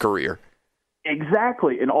OnlyFans career.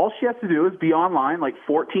 Exactly. And all she has to do is be online like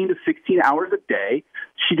 14 to 16 hours a day.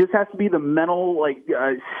 She just has to be the mental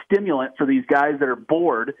stimulant for these guys that are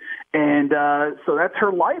bored. And so that's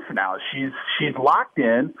her life now. She's locked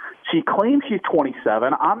in. She claims she's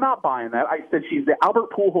 27. I'm not buying that. I said she's the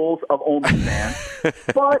Albert Pujols of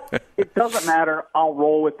OnlyFans. But it doesn't matter. I'll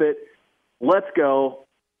roll with it. Let's go.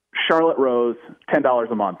 Charlotte Rose,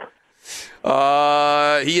 $10 a month.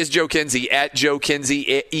 He is Joe Kinsey at Joe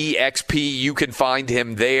Kinsey EXP. You can find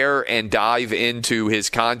him there and dive into his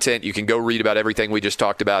content. You can go read about everything we just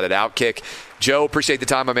talked about at Outkick. Joe, appreciate the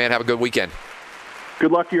time, my man. Have a good weekend.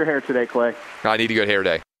 Good luck to your hair today, Clay. I need a good hair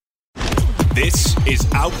day. This is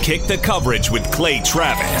Outkick the Coverage with Clay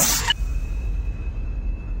Travis.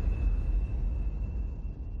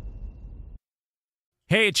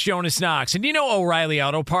 Hey, it's Jonas Knox, and you know O'Reilly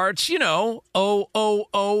Auto Parts. You know,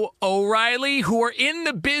 O'Reilly, who are in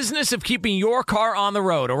the business of keeping your car on the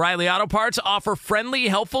road. O'Reilly Auto Parts offer friendly,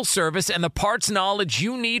 helpful service and the parts knowledge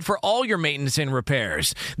you need for all your maintenance and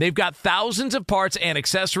repairs. They've got thousands of parts and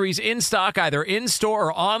accessories in stock, either in-store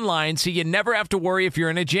or online, so you never have to worry if you're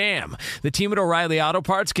in a jam. The team at O'Reilly Auto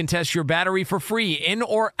Parts can test your battery for free in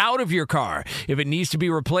or out of your car. If it needs to be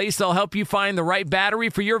replaced, they'll help you find the right battery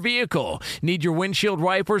for your vehicle. Need your windshield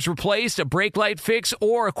wipers replaced, a brake light fix,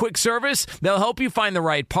 or a quick service? They'll help you find the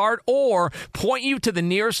right part or point you to the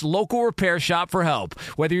nearest local repair shop for help.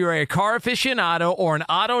 Whether you're a car aficionado or an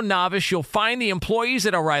auto novice, you'll find the employees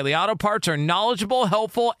at O'Reilly Auto Parts are knowledgeable,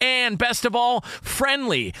 helpful, and best of all,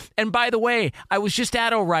 friendly. And by the way, I was just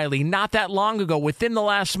at O'Reilly not that long ago, within the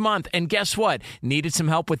last month, and guess what? Needed some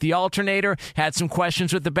help with the alternator, had some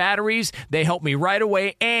questions with the batteries. They helped me right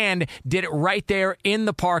away and did it right there in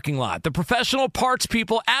the parking lot. The professional parts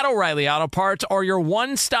people at O'Reilly Auto Parts are your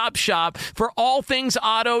one-stop shop for all things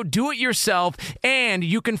auto, do-it-yourself, and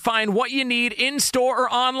you can find what you need in-store or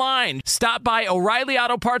online. Stop by O'Reilly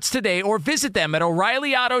Auto Parts today or visit them at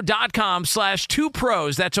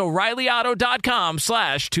O'ReillyAuto.com/2pros. That's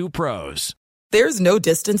O'ReillyAuto.com/2pros. There's no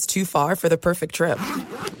distance too far for the perfect trip.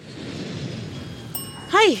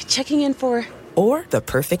 Hi, checking in for... Or the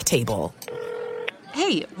perfect table.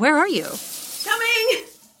 Hey, where are you? Coming!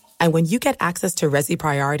 And when you get access to Resi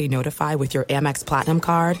Priority Notify with your Amex Platinum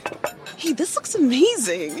card... Hey, this looks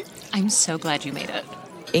amazing! I'm so glad you made it.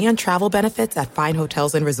 And travel benefits at fine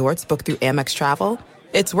hotels and resorts booked through Amex Travel,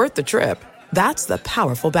 it's worth the trip. That's the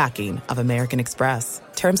powerful backing of American Express.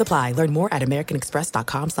 Terms apply. Learn more at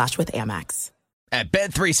americanexpress.com/withAmex. At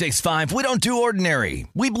Bet365, we don't do ordinary.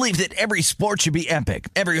 We believe that every sport should be epic.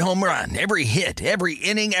 Every home run, every hit, every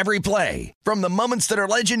inning, every play. From the moments that are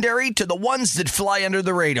legendary to the ones that fly under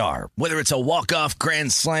the radar. Whether it's a walk-off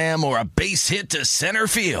grand slam or a base hit to center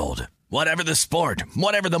field. Whatever the sport,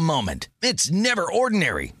 whatever the moment. It's never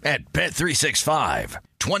ordinary at Bet365.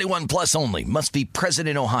 21 plus only. Must be present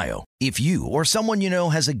in Ohio. If you or someone you know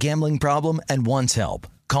has a gambling problem and wants help,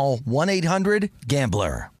 call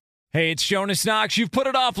 1-800-GAMBLER. Hey, it's Jonas Knox. You've put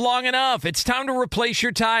it off long enough. It's time to replace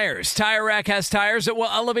your tires. Tire Rack has tires that will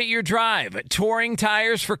elevate your drive. Touring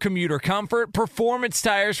tires for commuter comfort, performance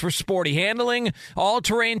tires for sporty handling,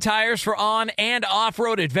 all-terrain tires for on- and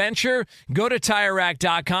off-road adventure. Go to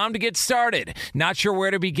TireRack.com to get started. Not sure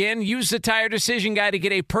where to begin? Use the Tire Decision Guide to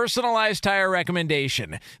get a personalized tire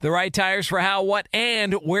recommendation. The right tires for how, what,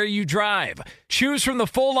 and where you drive. Choose from the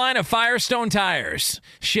full line of Firestone tires.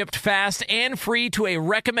 Shipped fast and free to a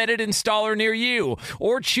recommended installer near you,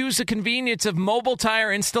 or choose the convenience of mobile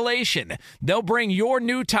tire installation. They'll bring your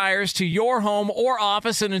new tires to your home or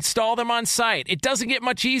office and install them on site. It doesn't get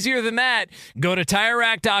much easier than that. Go to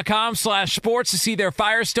TireRack.com/sports to see their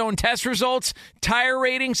Firestone test results, tire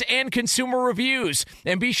ratings, and consumer reviews.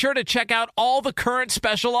 And be sure to check out all the current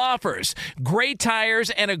special offers. Great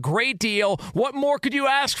tires and a great deal. What more could you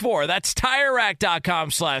ask for? That's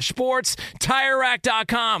TireRack.com/sports.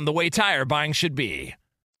 TireRack.com, the way tire buying should be.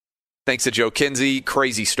 Thanks to Joe Kinsey.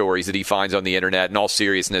 Crazy stories that he finds on the internet. In all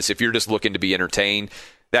seriousness, if you're just looking to be entertained,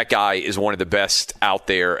 that guy is one of the best out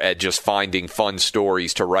there at just finding fun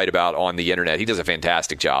stories to write about on the internet. He does a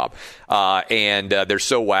fantastic job. And they're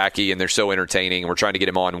so wacky and they're so entertaining. And we're trying to get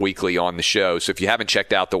him on weekly on the show. So if you haven't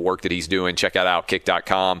checked out the work that he's doing, check out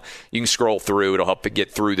Outkick.com. You can scroll through. It'll help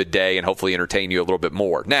get through the day and hopefully entertain you a little bit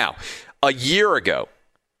more. Now, a year ago,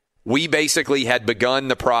 we basically had begun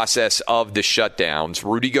the process of the shutdowns.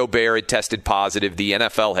 Rudy Gobert had tested positive. The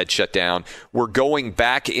NFL had shut down. We're going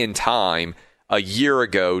back in time a year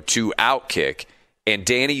ago to Outkick, and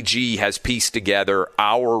Danny G has pieced together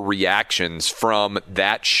our reactions from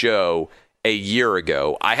that show a year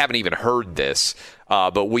ago. I haven't even heard this,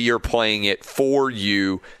 but we are playing it for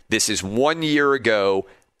you. This is 1 year ago.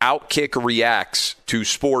 Outkick reacts to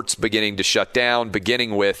sports beginning to shut down,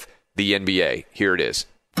 beginning with the NBA. Here it is.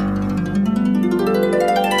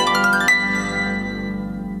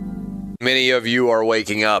 Many of you are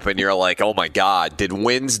waking up and you're like, oh my God, did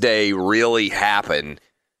Wednesday really happen?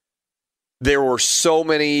 There were so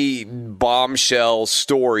many bombshell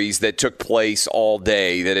stories that took place all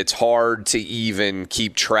day that it's hard to even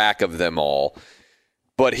keep track of them all.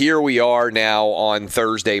 But here we are now on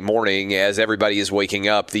Thursday morning as everybody is waking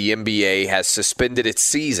up. The NBA has suspended its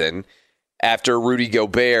season after Rudy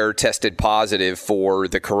Gobert tested positive for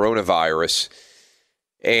the coronavirus.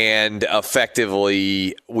 And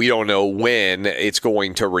effectively, we don't know when it's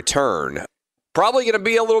going to return. Probably going to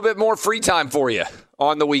be a little bit more free time for you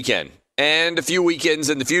on the weekend and a few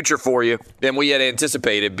weekends in the future for you than we had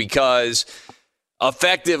anticipated because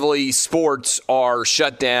effectively sports are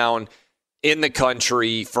shut down in the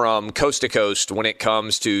country from coast to coast when it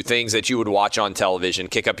comes to things that you would watch on television,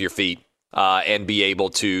 kick up your feet, and be able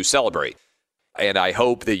to celebrate. And I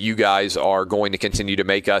hope that you guys are going to continue to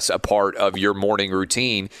make us a part of your morning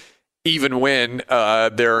routine, even when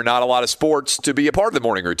there are not a lot of sports to be a part of the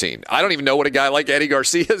morning routine. I don't even know what a guy like Eddie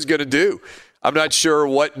Garcia is going to do. I'm not sure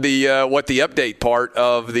what the update part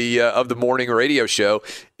of the morning radio show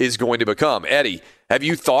is going to become. Eddie, have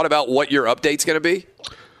you thought about what your update's going to be?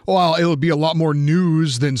 Well, it'll be a lot more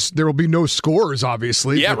news than there will be no scores,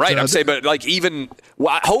 obviously. Yeah, right. I'm saying, but like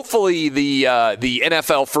hopefully the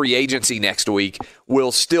NFL free agency next week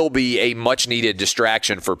will still be a much needed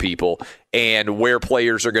distraction for people, and where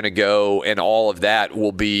players are going to go and all of that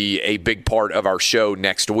will be a big part of our show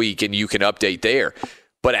next week, and you can update there.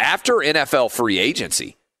 But after NFL free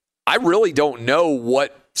agency, I really don't know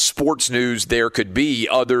what sports news there could be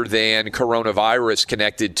other than coronavirus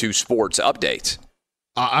connected to sports updates.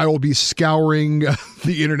 I will be scouring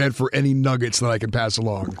the internet for any nuggets that I can pass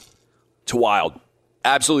along. It's wild.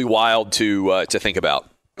 Absolutely wild to think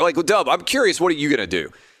about. Like, Dub, I'm curious, what are you going to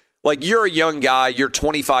do? Like, you're a young guy, you're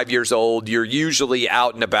 25 years old, you're usually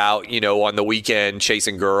out and about, on the weekend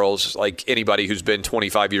chasing girls. Like, anybody who's been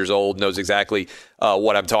 25 years old knows exactly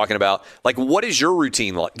what I'm talking about. Like, what is your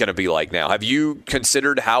routine going to be like now? Have you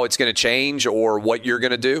considered how it's going to change or what you're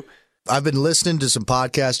going to do? I've been listening to some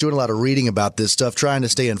podcasts, doing a lot of reading about this stuff, trying to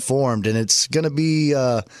stay informed, and it's going to be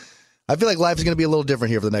I feel like life is going to be a little different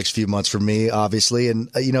here for the next few months for me, obviously. And,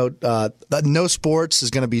 no sports is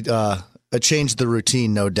going to be a change to the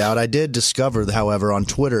routine, no doubt. I did discover, however, on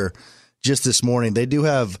Twitter just this morning, they do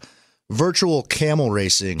have virtual camel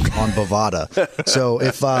racing on Bovada. So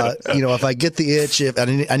if I get the itch, if I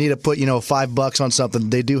need to put $5 on something,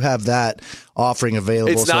 they do have that offering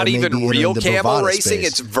available. It's not even real camel racing;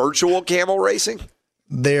 it's virtual camel racing.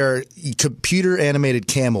 They're computer animated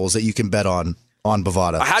camels that you can bet on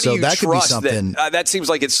Bovada. How do so you that trust could be something? That seems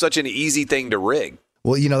like it's such an easy thing to rig.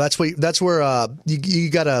 Well, that's where you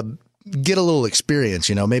gotta get a little experience.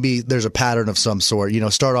 Maybe there's a pattern of some sort.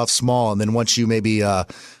 Start off small, and then once you maybe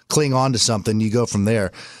cling on to something, you go from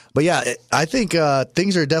there. But yeah, I think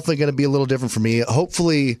things are definitely going to be a little different for me.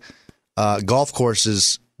 Hopefully, golf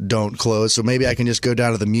courses don't close, so maybe I can just go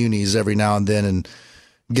down to the Munis every now and then and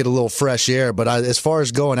get a little fresh air. But as far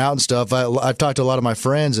as going out and stuff, I've talked to a lot of my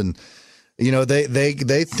friends, and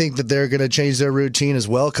they think that they're going to change their routine as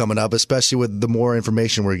well coming up, especially with the more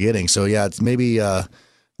information we're getting. So yeah, it's maybe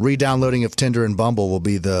re-downloading of Tinder and Bumble will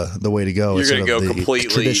be the way to go. You're going to go completely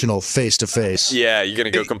traditional face-to-face. Yeah, you're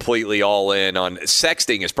going to go completely all in on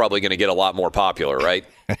sexting. Is probably going to get a lot more popular, right?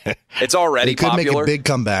 It's already popular. It could make a big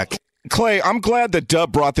comeback. Clay, I'm glad that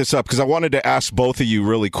Dub brought this up because I wanted to ask both of you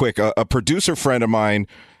really quick. A producer friend of mine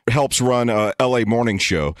helps run a LA morning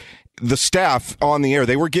show. The staff on the air,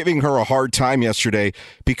 they were giving her a hard time yesterday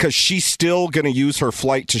because she's still going to use her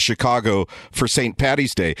flight to Chicago for St.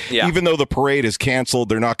 Paddy's Day. Yeah. Even though the parade is canceled,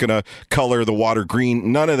 they're not going to color the water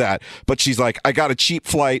green, none of that. But she's like, I got a cheap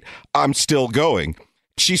flight. I'm still going.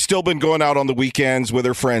 She's still been going out on the weekends with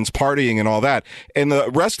her friends, partying and all that. And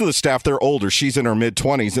the rest of the staff, they're older. She's in her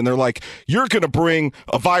mid-20s. And they're like, you're going to bring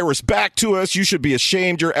a virus back to us. You should be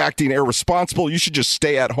ashamed. You're acting irresponsible. You should just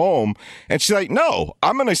stay at home. And she's like, no,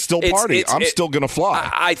 I'm going to still party. I'm still going to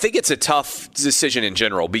fly. I think it's a tough decision in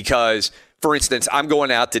general because, for instance, I'm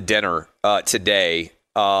going out to dinner today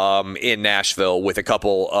in Nashville with a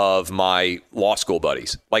couple of my law school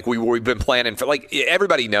buddies. Like we've been planning for, like,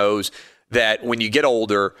 everybody knows that when you get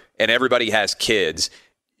older and everybody has kids,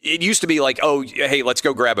 it used to be like, oh, hey, let's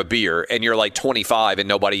go grab a beer. And you're like 25 and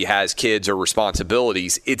nobody has kids or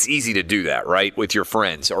responsibilities. It's easy to do that, right, with your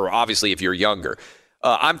friends, or obviously if you're younger.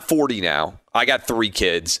 I'm 40 now. I got 3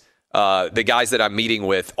 kids. The guys that I'm meeting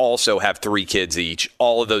with also have 3 kids each.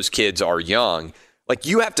 All of those kids are young. Like,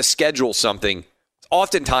 you have to schedule something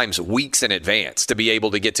oftentimes weeks in advance to be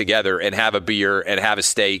able to get together and have a beer and have a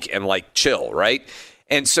steak and, like, chill, right?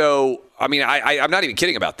 And so, I mean, I'm not even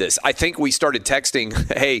kidding about this. I think we started texting,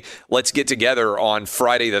 hey, let's get together on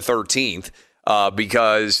Friday the 13th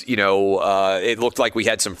because, it looked like we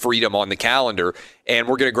had some freedom on the calendar, and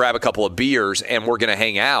we're going to grab a couple of beers and we're going to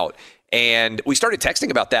hang out. And we started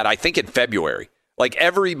texting about that, I think, in February. Like,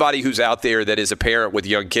 everybody who's out there that is a parent with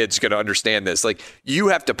young kids is going to understand this. Like, you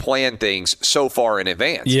have to plan things so far in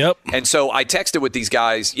advance. Yep. And so I texted with these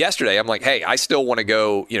guys yesterday. I'm like, hey, I still want to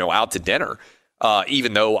go, out to dinner.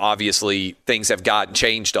 Even though obviously things have gotten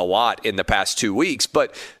changed a lot in the past 2 weeks.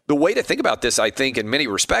 But the way to think about this, I think, in many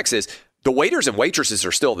respects, is the waiters and waitresses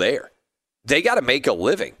are still there. They got to make a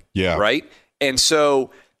living. Yeah. Right. And so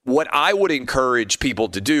what I would encourage people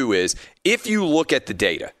to do is, if you look at the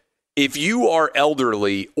data, if you are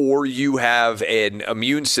elderly or you have an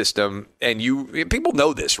immune system, and people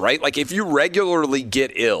know this, right? Like, if you regularly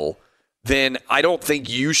get ill, then I don't think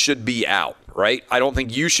you should be out, right? I don't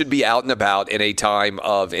think you should be out and about in a time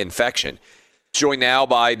of infection. Joined now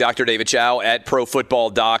by Dr. David Chao at Pro Football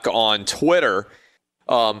Doc on Twitter.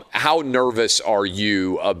 How nervous are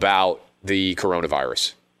you about the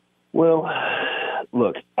coronavirus? Well,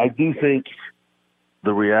 look, I do think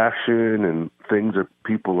the reaction and things that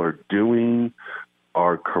people are doing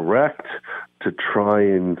are correct to try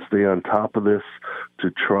and stay on top of this,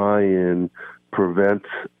 to try and prevent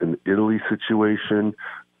an Italy situation,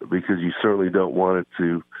 because you certainly don't want it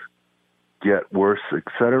to get worse,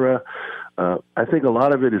 etc. I think a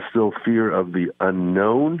lot of it is still fear of the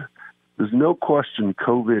unknown. There's no question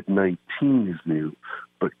COVID-19 is new,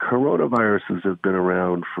 but coronaviruses have been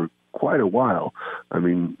around for quite a while. I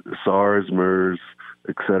mean, SARS, MERS,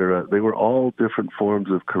 etc., they were all different forms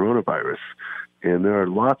of coronavirus, and there are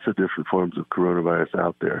lots of different forms of coronavirus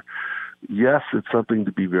out there. Yes, it's something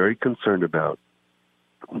to be very concerned about,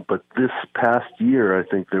 but this past year, I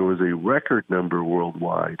think there was a record number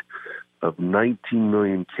worldwide of 19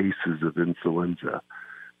 million cases of influenza.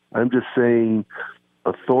 I'm just saying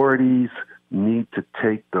authorities need to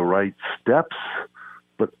take the right steps,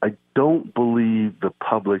 but I don't believe the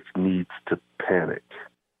public needs to panic.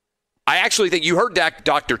 I actually think you heard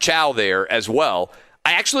Dr. Chao there as well.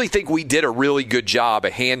 I actually think we did a really good job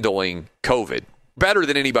of handling COVID, better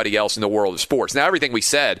than anybody else in the world of sports. Now, everything we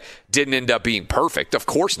said didn't end up being perfect. Of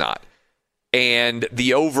course not. And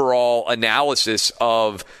the overall analysis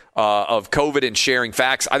of COVID and sharing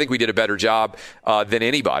facts, I think we did a better job than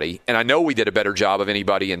anybody. And I know we did a better job than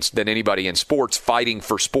anybody in sports, fighting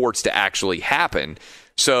for sports to actually happen.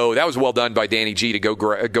 So that was well done by Danny G to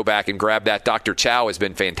go back and grab that. Dr. Chao has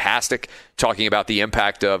been fantastic, talking about the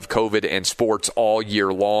impact of COVID and sports all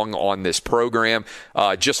year long on this program.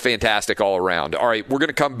 Just fantastic all around. All right, we're going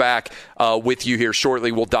to come back with you here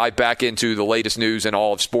shortly. We'll dive back into the latest news and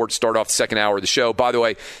all of sports, start off the second hour of the show. By the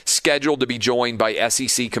way, scheduled to be joined by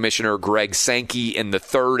SEC Commissioner Greg Sankey in the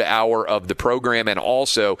third hour of the program. And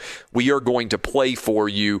also, we are going to play for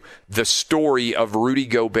you the story of Rudy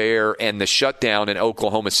Gobert and the shutdown in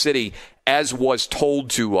Oklahoma City, as was told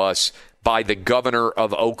to us by the governor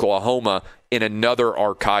of Oklahoma in another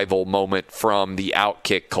archival moment from the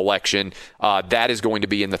Outkick collection. That is going to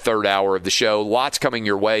be in the third hour of the show. Lots coming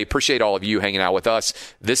your way. Appreciate all of you hanging out with us.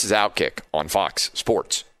 This is Outkick on Fox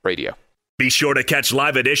Sports Radio. Be sure to catch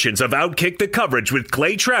live editions of Outkick the Coverage with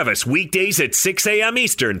Clay Travis weekdays at 6 a.m.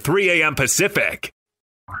 Eastern, 3 a.m. Pacific.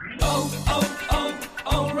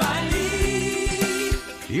 O'Reilly.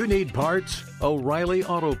 You need parts? O'Reilly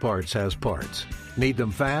Auto Parts has parts. Need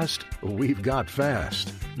them fast? We've got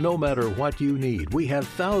fast. No matter what you need, we have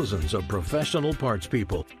thousands of professional parts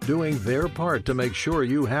people doing their part to make sure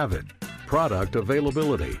you have it. Product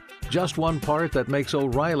availability. Just one part that makes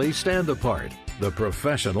O'Reilly stand apart. The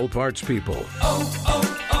professional parts people.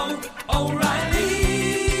 O'Reilly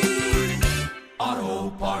Auto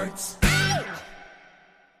Parts.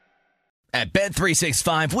 At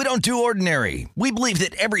Bet365, we don't do ordinary. We believe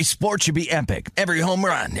that every sport should be epic. Every home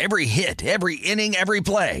run, every hit, every inning, every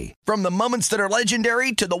play. From the moments that are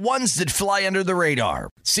legendary to the ones that fly under the radar.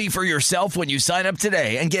 See for yourself when you sign up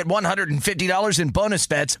today and get $150 in bonus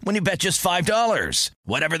bets when you bet just $5.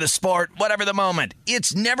 Whatever the sport, whatever the moment,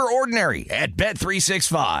 it's never ordinary at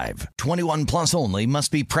Bet365. 21 plus only.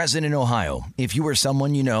 Must be present in Ohio. If you or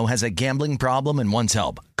someone you know has a gambling problem and wants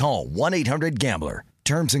help, call 1-800-GAMBLER.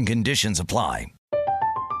 Terms and conditions apply.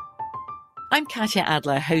 I'm Katya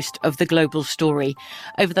Adler, host of The Global Story.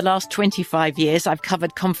 Over the last 25 years, I've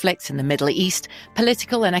covered conflicts in the Middle East,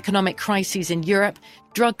 political and economic crises in Europe,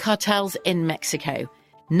 drug cartels in Mexico.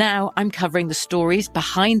 Now I'm covering the stories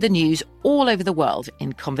behind the news all over the world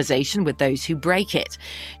in conversation with those who break it.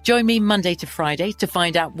 Join me Monday to Friday to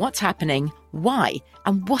find out what's happening, why,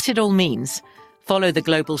 and what it all means. Follow The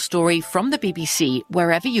Global Story from the BBC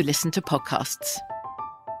wherever you listen to podcasts.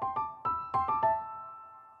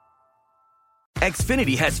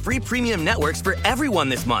 Xfinity has free premium networks for everyone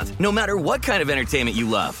this month, no matter what kind of entertainment you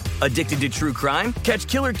love. Addicted to true crime? Catch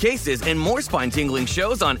killer cases and more spine-tingling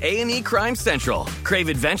shows on A&E Crime Central. Crave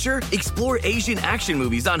adventure? Explore Asian action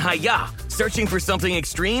movies on Hi-YAH. Searching for something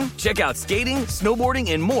extreme? Check out skating,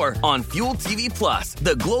 snowboarding, and more on Fuel TV Plus,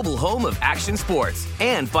 the global home of action sports.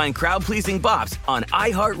 And find crowd-pleasing bops on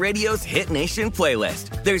iHeartRadio's Hit Nation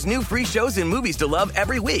playlist. There's new free shows and movies to love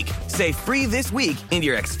every week. Say free this week in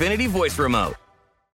your Xfinity voice remote.